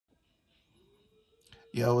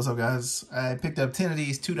Yo, what's up, guys? I picked up 10 of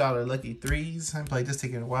these $2 lucky threes. I haven't played this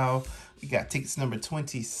ticket in a while. We got tickets number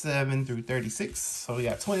 27 through 36. So we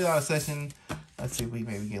got $20 session. Let's see if we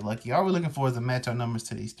maybe get lucky. All we're looking for is to match our numbers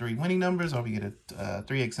to these three winning numbers, or we get a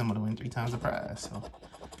 3x symbol to win 3 times the prize. So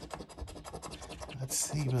let's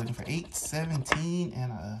see. We're looking for 8, 17,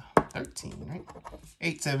 and a 13, right?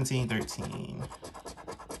 8, 17, 13.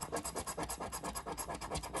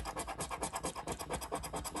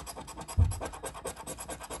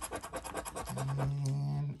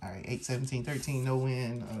 And, all right, 8, 17, 13, no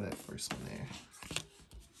win. Oh, that first one there.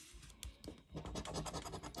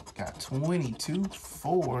 Got 22,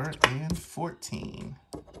 4, and 14.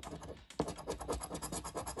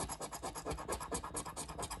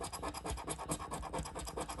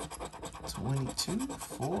 $22,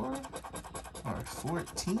 4, or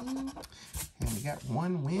 14. And we got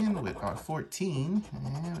one win with our 14.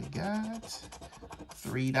 And we got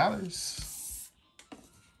 $3.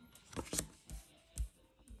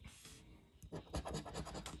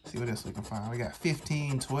 See what else we can find. We got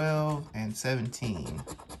 15, 12, and 17.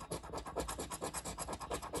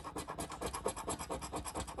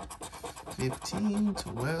 15,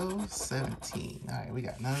 12, 17. All right, we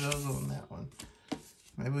got none of those on that one.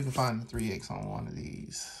 Maybe we can find the 3x on one of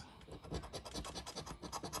these.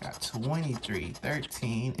 Got 23,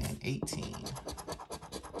 13, and 18.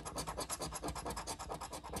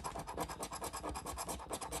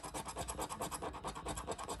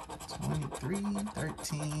 23,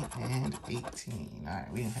 13, and 18. All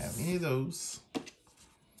right, we didn't have any of those.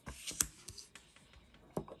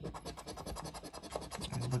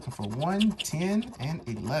 I'm looking for 1, 10, and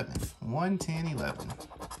 11. 1, 10, 11.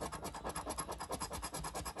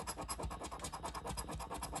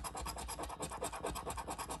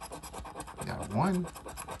 We got 1.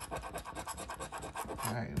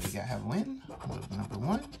 All right, we got have win. Number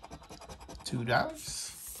 1, $2.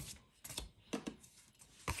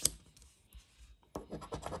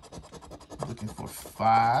 Looking for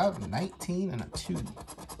 5, 19, and a 2.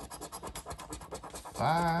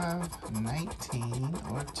 5, 19,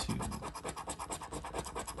 or 2.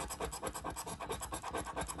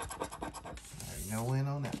 Alright, no win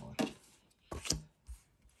on that one.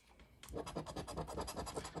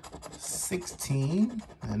 16,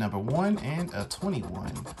 and number 1, and a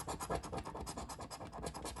 21.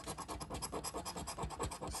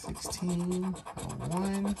 16, a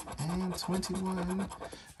 1, and 21.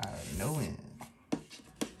 Alright, no win.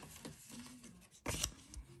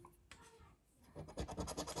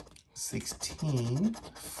 16,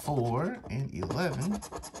 4, and 11.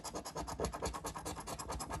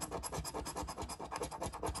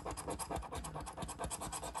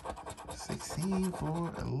 16,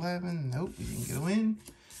 4, 11. Nope, we didn't get a win.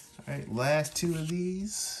 All right, last 2 of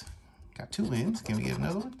these. Got 2 wins. Can we get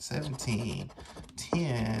another one? 17,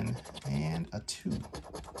 10, and a 2.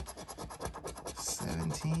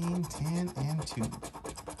 17, 10, and 2.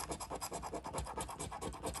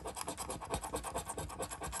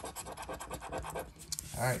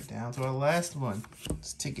 All right, down to our last one.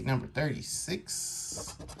 It's ticket number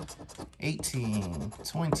 36, 18,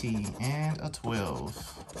 20, and a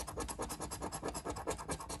 12.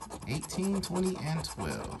 18, 20, and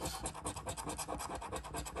 12.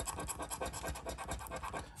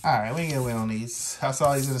 All right, we ain't gonna win on these. I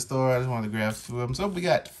saw these in the store. I just wanted to grab 2 of them. So we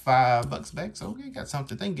got $5 back. So we got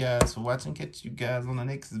something. Thank you guys for watching. Catch you guys on the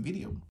next video.